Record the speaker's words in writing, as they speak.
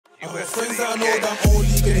I got friends that I know that I'm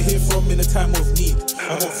only gonna hear from in a time of need.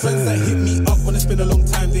 I got friends that hit me up when it's been a long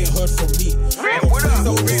time they ain't heard from me. I got friends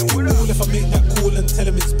that will be cool if I make that call and tell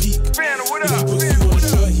him it's peak. If he puts you on a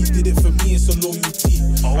shirt, he did it for me, it's a loyalty.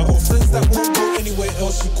 I got friends that won't go anywhere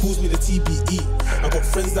else, she calls me the TBE. I got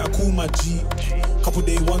friends that I call my G, couple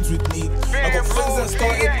day ones with me. I got friends that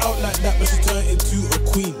started out like that, but she turned into a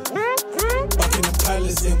queen. Back in the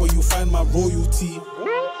palace ain't where you find my royalty.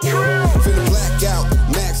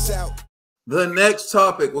 The next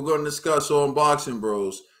topic we're going to discuss on Boxing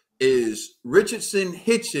Bros is Richardson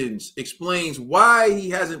Hitchins explains why he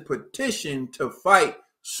hasn't petitioned to fight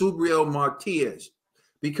Subriel Matias,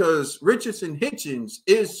 because Richardson Hitchins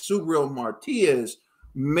is Subriel Matias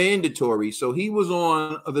mandatory. So he was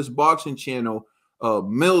on this boxing channel,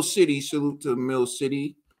 Mill City. Salute to Mill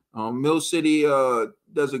City. Mill City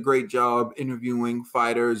does a great job interviewing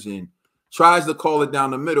fighters and tries to call it down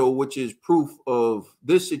the middle, which is proof of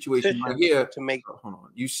this situation right here. To make hold on,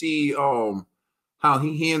 you see how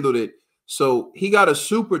he handled it. So he got a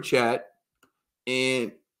super chat,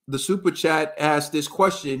 and the super chat asked this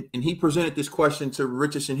question, and he presented this question to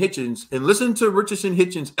Richardson Hitchins. And listen to Richardson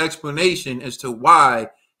Hitchins' explanation as to why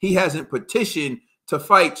he hasn't petitioned to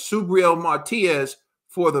fight Subriel Matias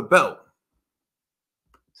for the belt.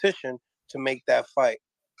 Petition to make that fight.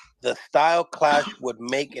 The style clash would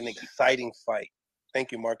make an exciting fight.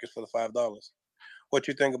 Thank you, Marcus, for the $5. What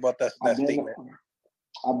you think about that statement?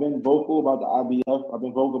 I've been vocal about the IBF. I've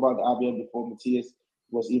been vocal about the IBF before Matias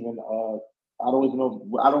was even. I don't even know.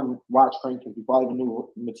 I don't watch rankings. Before I even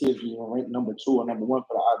knew Matias was ranked number 2 or number 1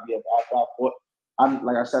 for the IBF. After I fought,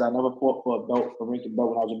 like I said, I never fought for a belt, for ranking belt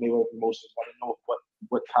when I was in Mayweather Promotions. I didn't know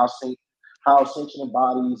how sanctioning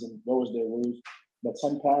bodies and what was their rules. The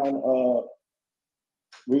 10-pound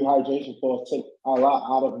rehydration clause took a lot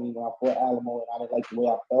out of me when I fought Alamo, and I didn't like the way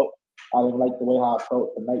I felt. I didn't like the way how I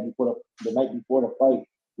felt the night before the fight,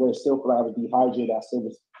 where it still felt like I was dehydrated. I still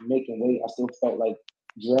was making weight. I still felt like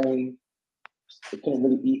drained. I couldn't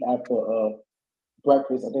really eat after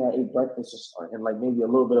breakfast. I think I ate breakfast and like maybe a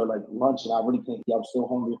little bit of like lunch, and I really couldn't eat. I was still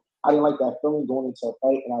hungry. I didn't like that feeling going into a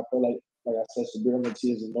fight, and I feel like I said, Subriel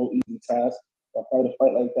Matias is no easy task. If I fight a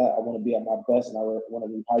fight like that, I want to be at my best, and I want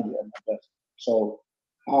to rehydrate at my best. So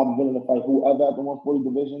I'm willing to fight whoever at the 140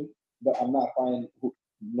 division, but I'm not fighting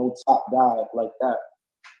no top guy like that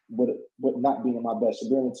with not being in my best.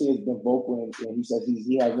 Subriel Matias has been vocal, and he says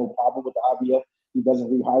he has no problem with the IBF. He doesn't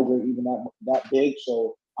rehydrate even that big.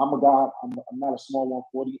 So I'm a guy. I'm not a small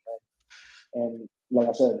 140, and like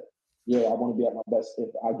I said, yeah, I want to be at my best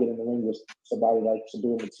if I get in the ring with somebody like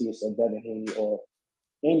Subriel Matias or Devin Haney or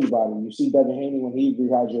anybody. You see Devin Haney when he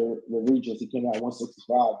rehydrated with Regis, he came out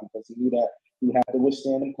 165 because he knew that he had to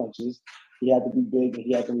withstand the punches. He had to be big, and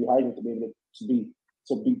he had to rehydrate to be able to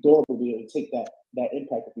be durable, to be able to take that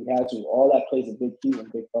impact if he had to. All that plays a big key in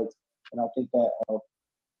big fights. And I think that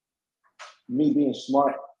me being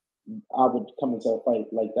smart, I would come into a fight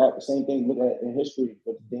like that. The same thing look at in history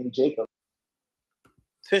with Danny Jacobs.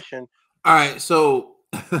 Petition. All right, so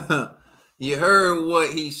you heard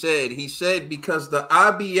what he said. He said because the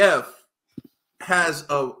IBF has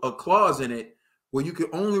a clause in it where you can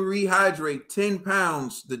only rehydrate 10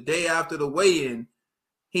 pounds the day after the weigh-in,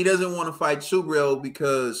 he doesn't want to fight Subriel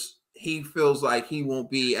because he feels like he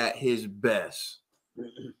won't be at his best.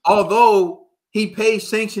 Although he pays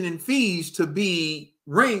sanctioning fees to be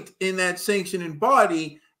ranked in that sanctioning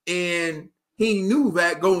body, and he knew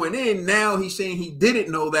that going in. Now he's saying he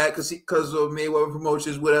didn't know that because of Mayweather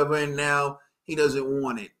Promotions, whatever, and now he doesn't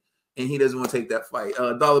want it, and he doesn't want to take that fight.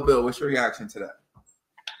 Dollar Bill, what's your reaction to that?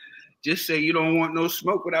 Just say you don't want no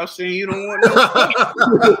smoke without saying you don't want no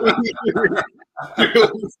smoke.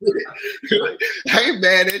 I ain't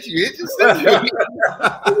mad at you. It just says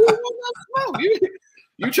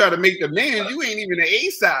you try to make the man. You ain't even the A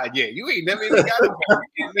side yet. You ain't never even got it.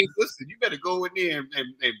 Listen, you better go in there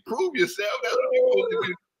and prove yourself. That's what you're supposed to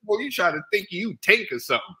do. Before you try to think you tank or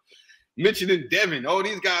something. Mentioning Devin, all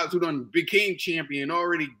these guys who done became champion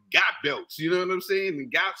already got belts, you know what I'm saying?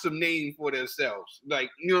 And got some name for themselves.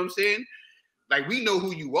 Like, you know what I'm saying? Like, we know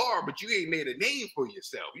who you are, but you ain't made a name for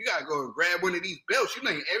yourself. You got to go and grab one of these belts. You know,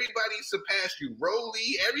 everybody surpassed you.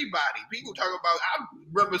 Rolly, everybody. People talk about, I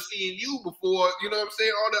remember seeing you before, you know what I'm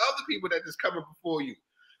saying? All the other people that just coming before you.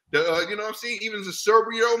 You know what I'm saying? Even the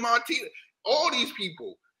Subriel Matias. All these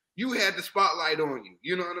people. You had the spotlight on you.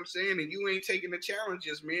 You know what I'm saying? And you ain't taking the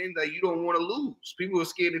challenges, man, that you don't want to lose. People are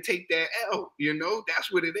scared to take that L. You know,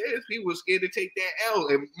 that's what it is. People are scared to take that L.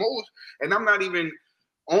 And I'm not even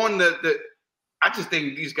on the I just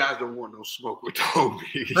think these guys don't want no smoke with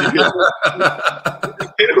Toby.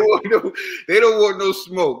 They don't want no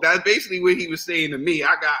smoke. That's basically what he was saying to me.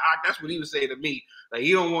 That's what he was saying to me. Like,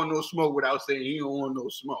 he don't want no smoke without saying he don't want no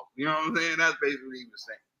smoke. You know what I'm saying? That's basically what he was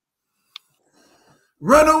saying.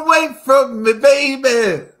 Run away from me,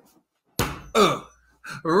 baby.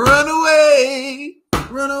 Run away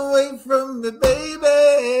from me,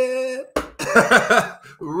 baby.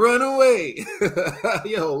 Run away.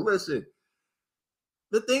 Yo, listen.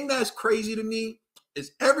 The thing that's crazy to me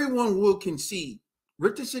is everyone will concede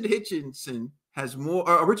Richardson Hitchins has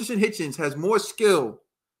more skill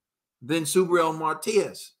than Subriel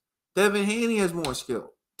Matias. Devin Haney has more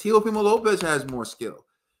skill. Teofimo Lopez has more skill.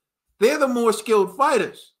 They're the more skilled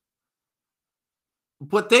fighters.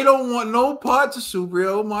 But they don't want no parts of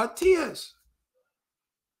Subriel Matias.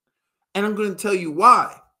 And I'm going to tell you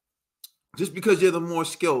why. Just because you're the more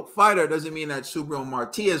skilled fighter doesn't mean that Subriel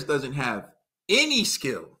Matias doesn't have any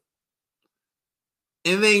skill.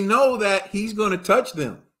 And they know that he's going to touch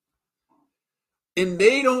them. And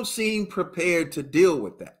they don't seem prepared to deal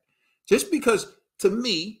with that. Just because, to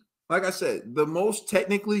me, like I said, the most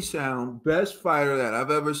technically sound, best fighter that I've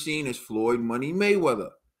ever seen is Floyd Money Mayweather.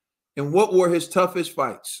 And what were his toughest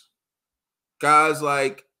fights? Guys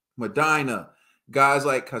like Medina, guys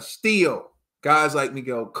like Castillo, guys like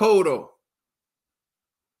Miguel Cotto.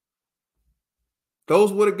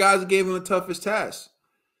 Those were the guys that gave him the toughest task.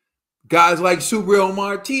 Guys like Subriel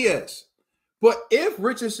Matias. But if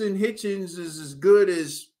Richardson Hitchins is as good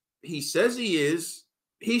as he says he is,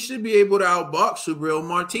 he should be able to outbox Subriel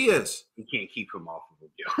Matias. You can't keep him off of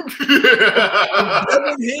him, yo. If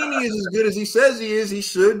Devin Haney is as good as he says he is, he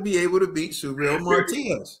should be able to beat Subriel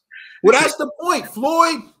Matias. Well, that's the point.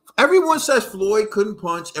 Floyd, everyone says Floyd couldn't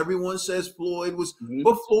punch. Everyone says Floyd was,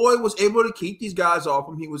 but Floyd was able to keep these guys off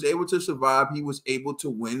him. He was able to survive. He was able to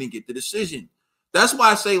win and get the decision. That's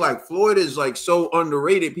why I say, like, Floyd is, like, so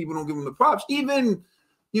underrated. People don't give him the props. Even,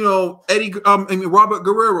 you know, Robert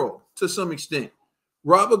Guerrero to some extent.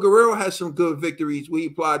 Robert Guerrero has some good victories where he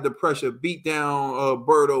applied the pressure, beat down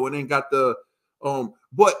Berto, and then got the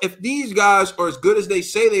but if these guys are as good as they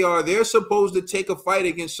say they are, they're supposed to take a fight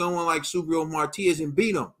against someone like Subriel Matias and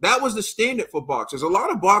beat him. That was the standard for boxers. A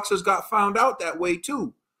lot of boxers got found out that way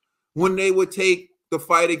too. When they would take the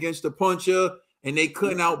fight against the puncher and they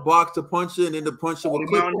couldn't outbox the puncher, and then the puncher would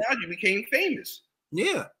clip him. Now you became famous.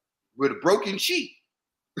 Yeah. With a broken cheek.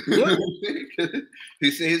 Yeah. He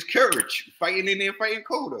said his courage fighting in there, fighting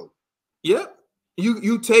Cotto. Yeah.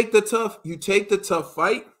 You take the tough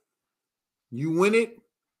fight, you win it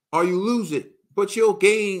or you lose it. But you'll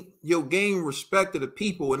gain respect of the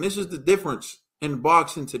people. And this is the difference in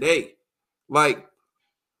boxing today. Like,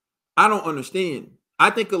 I don't understand. I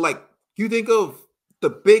think of, like, you think of the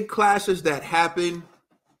big clashes that happen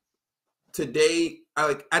today,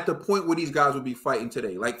 like at the point where these guys would be fighting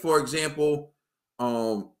today. Like, for example,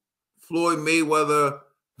 Floyd Mayweather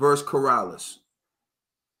versus Corrales.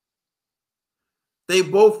 They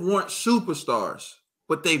both weren't superstars,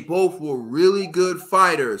 but they both were really good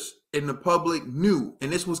fighters, and the public knew.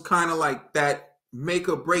 And this was kind of like that make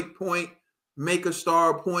or break point, make a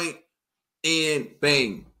star point, and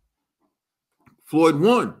bang. Floyd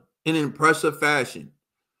won in impressive fashion.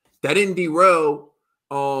 That didn't derail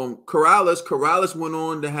Corrales. Corrales went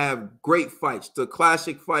on to have great fights. The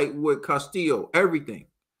classic fight with Castillo, everything.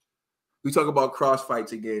 We talk about cross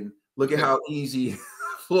fights again. Look at how easy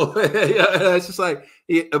Floyd. It's just like,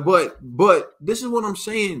 but this is what I'm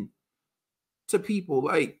saying to people.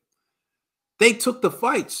 Like, they took the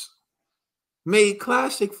fights, made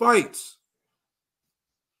classic fights.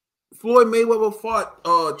 Floyd Mayweather fought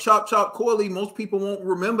Chop Chop Corley. Most people won't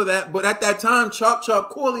remember that, but at that time, Chop Chop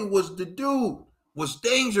Corley was the dude. Was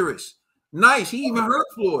dangerous, nice. He even hurt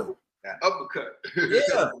Floyd. That uppercut.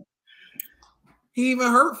 Yeah, he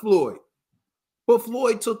even hurt Floyd. But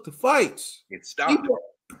Floyd took the fights. It stopped.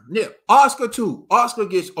 Yeah, Oscar too. Oscar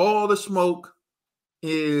gets all the smoke,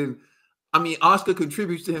 and I mean, Oscar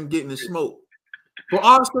contributes to him getting the smoke. But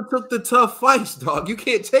Oscar took the tough fights, dog. You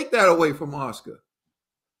can't take that away from Oscar.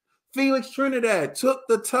 Felix Trinidad took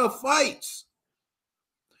the tough fights.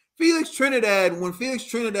 When Felix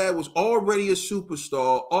Trinidad was already a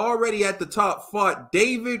superstar, already at the top, fought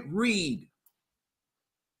David Reed,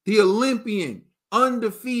 the Olympian,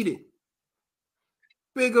 undefeated,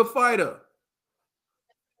 bigger fighter.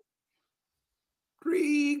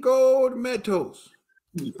 3 gold medals.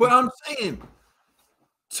 But I'm saying,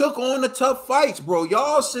 took on the tough fights, bro.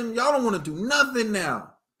 Y'all don't want to do nothing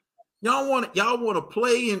now. Y'all want to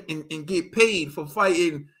play and get paid for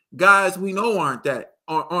fighting guys we know aren't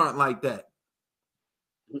like that.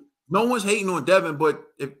 No one's hating on Devin, but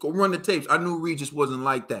if go run the tapes, I knew Reed just wasn't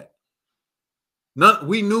like that.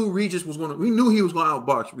 We knew Regis was going to. We knew he was going to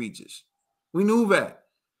outbox Regis. We knew that.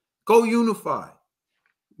 Go unify.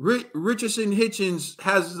 Richardson Hitchins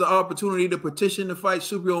has the opportunity to petition to fight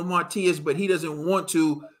Subriel Matias, but he doesn't want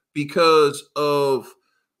to because of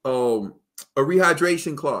a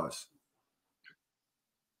rehydration clause.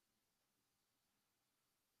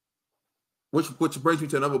 Which brings me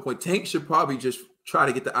to another point. Tank should probably just try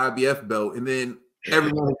to get the IBF belt, and then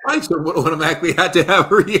everyone who fights him would automatically have to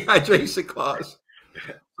have a rehydration clause.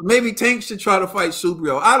 So maybe Tank should try to fight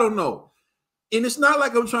Subriel. I don't know. And it's not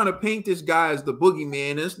like I'm trying to paint this guy as the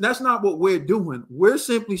boogeyman. That's not what we're doing. We're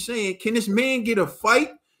simply saying, can this man get a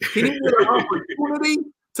fight? Can he get an opportunity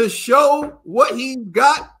to show what he's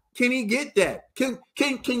got? Can he get that? Can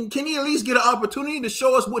he at least get an opportunity to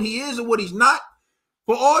show us what he is and what he's not?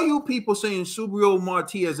 For all you people saying Subriel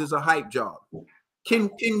Matias is a hype job, can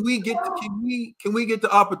we get the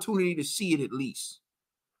opportunity to see it at least?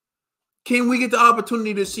 Can we get the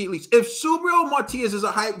opportunity to see at least? If Subriel Matias is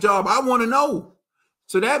a hype job, I want to know.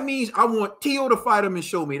 So that means I want Tio to fight him and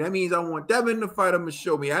show me. That means I want Devin to fight him and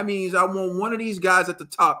show me. That means I want one of these guys at the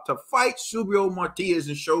top to fight Subriel Matias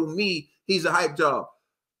and show me he's a hype job.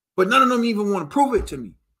 But none of them even want to prove it to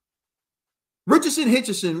me. Richardson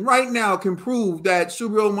Hitchins right now can prove that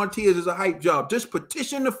Subriel Matias is a hype job. Just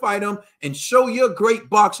petition to fight him and show your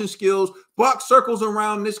great boxing skills. Box circles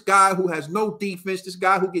around this guy who has no defense, this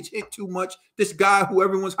guy who gets hit too much, this guy who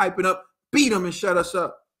everyone's hyping up. Beat him and shut us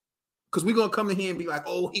up. Because we're going to come in here and be like,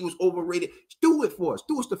 oh, he was overrated. Do it for us.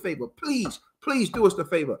 Do us the favor. Please, please do us the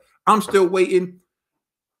favor. I'm still waiting.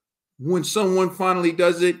 When someone finally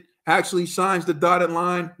does it, actually signs the dotted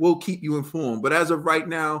line, we'll keep you informed. But as of right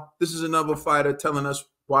now, this is another fighter telling us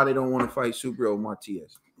why they don't want to fight Subriel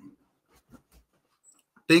Matias.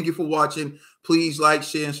 Thank you for watching. Please like,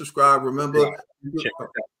 share, and subscribe. Remember,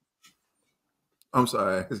 I'm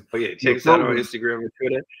sorry. Oh yeah, check us out on Instagram and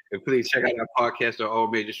Twitter, and please check out our podcast on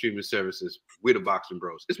all major streaming services. We're the Boxing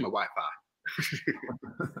Bros. It's my Wi-Fi.